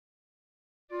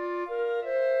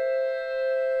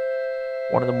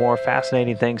One of the more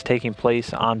fascinating things taking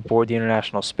place on board the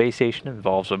International Space Station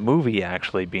involves a movie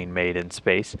actually being made in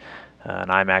space. An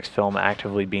IMAX film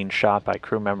actively being shot by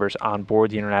crew members on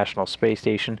board the International Space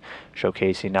Station,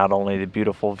 showcasing not only the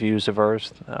beautiful views of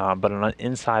Earth, but an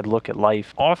inside look at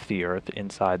life off the Earth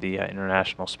inside the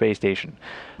International Space Station.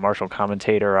 Marshall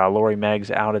commentator Lori Meggs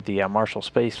out at the Marshall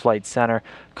Space Flight Center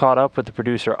caught up with the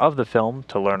producer of the film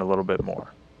to learn a little bit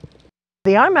more.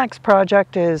 The IMAX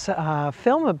project is a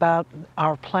film about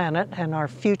our planet and our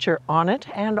future on it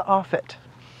and off it.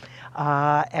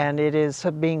 And it is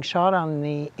being shot on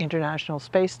the International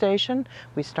Space Station.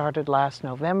 We started last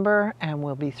November and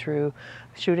we'll be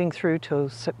shooting through to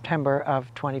September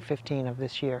of 2015 of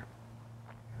this year.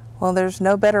 Well, there's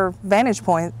no better vantage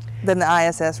point than the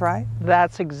ISS, right?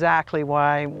 That's exactly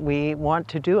why we want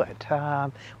to do it.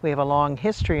 We have a long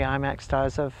history, IMAX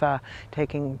does, of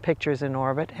taking pictures in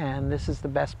orbit, and this is the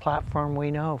best platform we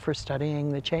know for studying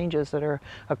the changes that are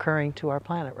occurring to our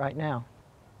planet right now.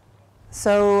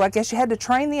 So I guess you had to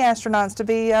train the astronauts to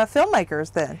be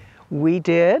filmmakers then. We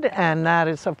did, and that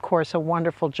is of course a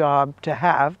wonderful job to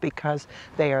have because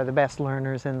they are the best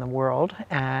learners in the world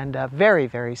and very,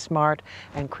 very smart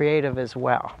and creative as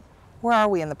well. Where are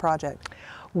we in the project?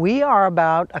 We are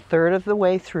about a third of the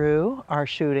way through our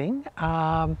shooting.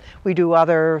 We do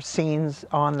other scenes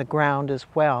on the ground as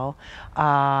well,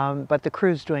 but the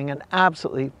crew's doing an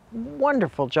absolutely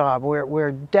wonderful job.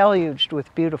 We're deluged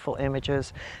with beautiful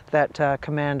images that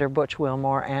Commander Butch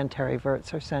Wilmore and Terry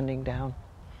Virts are sending down.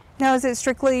 Now, is it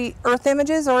strictly Earth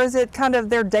images or is it kind of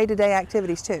their day-to-day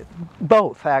activities too?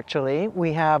 Both, actually.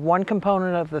 We have one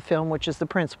component of the film, which is the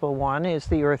principal one, is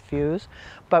the Earth views,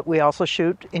 but we also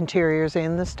shoot interiors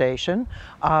in the station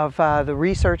of the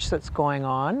research that's going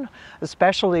on,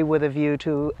 especially with a view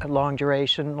to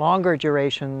longer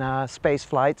duration space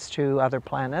flights to other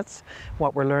planets,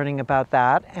 what we're learning about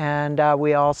that. And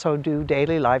we also do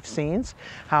daily life scenes,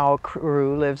 how a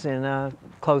crew lives in a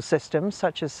closed system,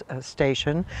 such as a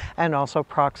station, and also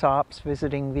prox ops,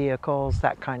 visiting vehicles,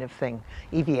 that kind of thing,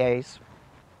 EVAs.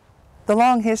 The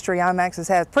long history IMAX has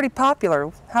had, pretty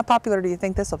popular. How popular do you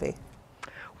think this will be?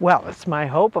 Well, it's my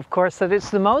hope, of course, that it's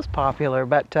the most popular,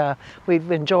 but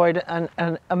we've enjoyed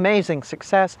an amazing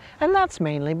success, and that's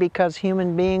mainly because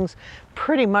human beings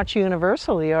pretty much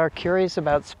universally are curious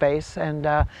about space and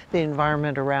the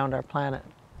environment around our planet.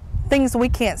 Things we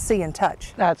can't see and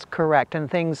touch. That's correct,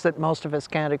 and things that most of us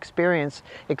can't experience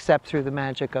except through the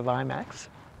magic of IMAX.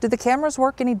 Did the cameras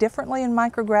work any differently in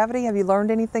microgravity? Have you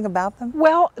learned anything about them?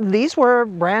 Well, these were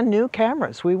brand new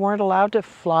cameras. We weren't allowed to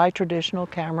fly traditional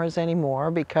cameras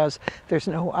anymore because there's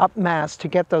no up mass to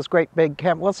get those great big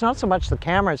cameras. Well, it's not so much the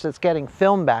cameras, it's getting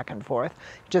film back and forth.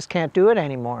 You just can't do it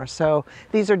anymore. So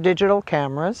these are digital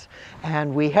cameras,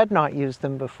 and we had not used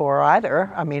them before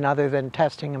either. I mean, other than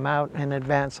testing them out in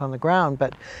advance on the ground,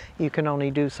 but you can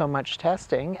only do so much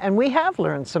testing. And we have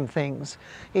learned some things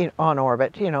on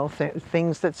orbit, you know,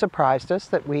 things that surprised us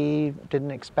that we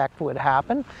didn't expect would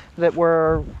happen, that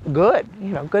were good, you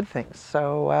know, good things.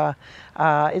 So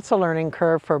it's a learning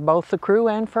curve for both the crew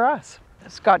and for us.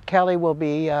 Scott Kelly will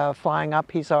be flying up.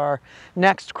 He's our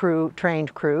next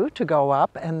trained crew to go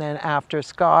up, and then after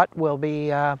Scott will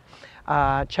be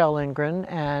Kjell Lindgren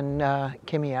and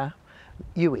Kimiya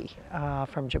Yui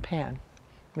from Japan.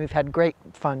 We've had great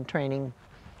fun training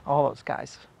all those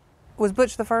guys. Was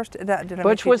Butch the first?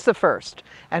 Butch was the first,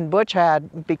 and Butch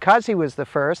had, because he was the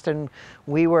first and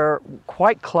we were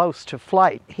quite close to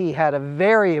flight, he had a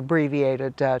very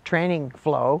abbreviated training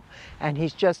flow, and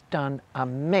he's just done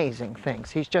amazing things.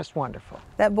 He's just wonderful.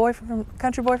 That boy from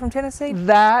country boy from Tennessee?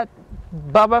 That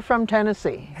Bubba from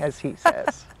Tennessee, as he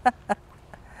says.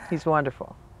 He's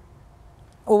wonderful.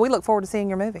 Well, we look forward to seeing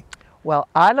your movie. Well,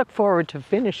 I look forward to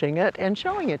finishing it and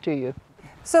showing it to you.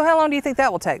 So how long do you think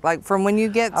that will take? Like from when you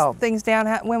get things down,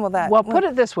 when will that? Well, put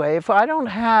it this way, if I don't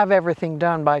have everything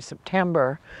done by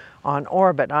September on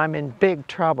orbit, I'm in big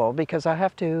trouble because I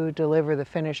have to deliver the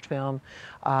finished film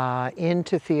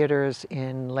into theaters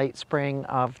in late spring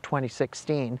of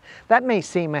 2016. That may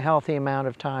seem a healthy amount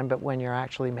of time, but when you're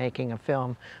actually making a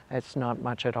film, it's not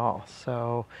much at all.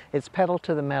 So it's pedal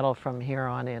to the metal from here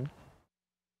on in.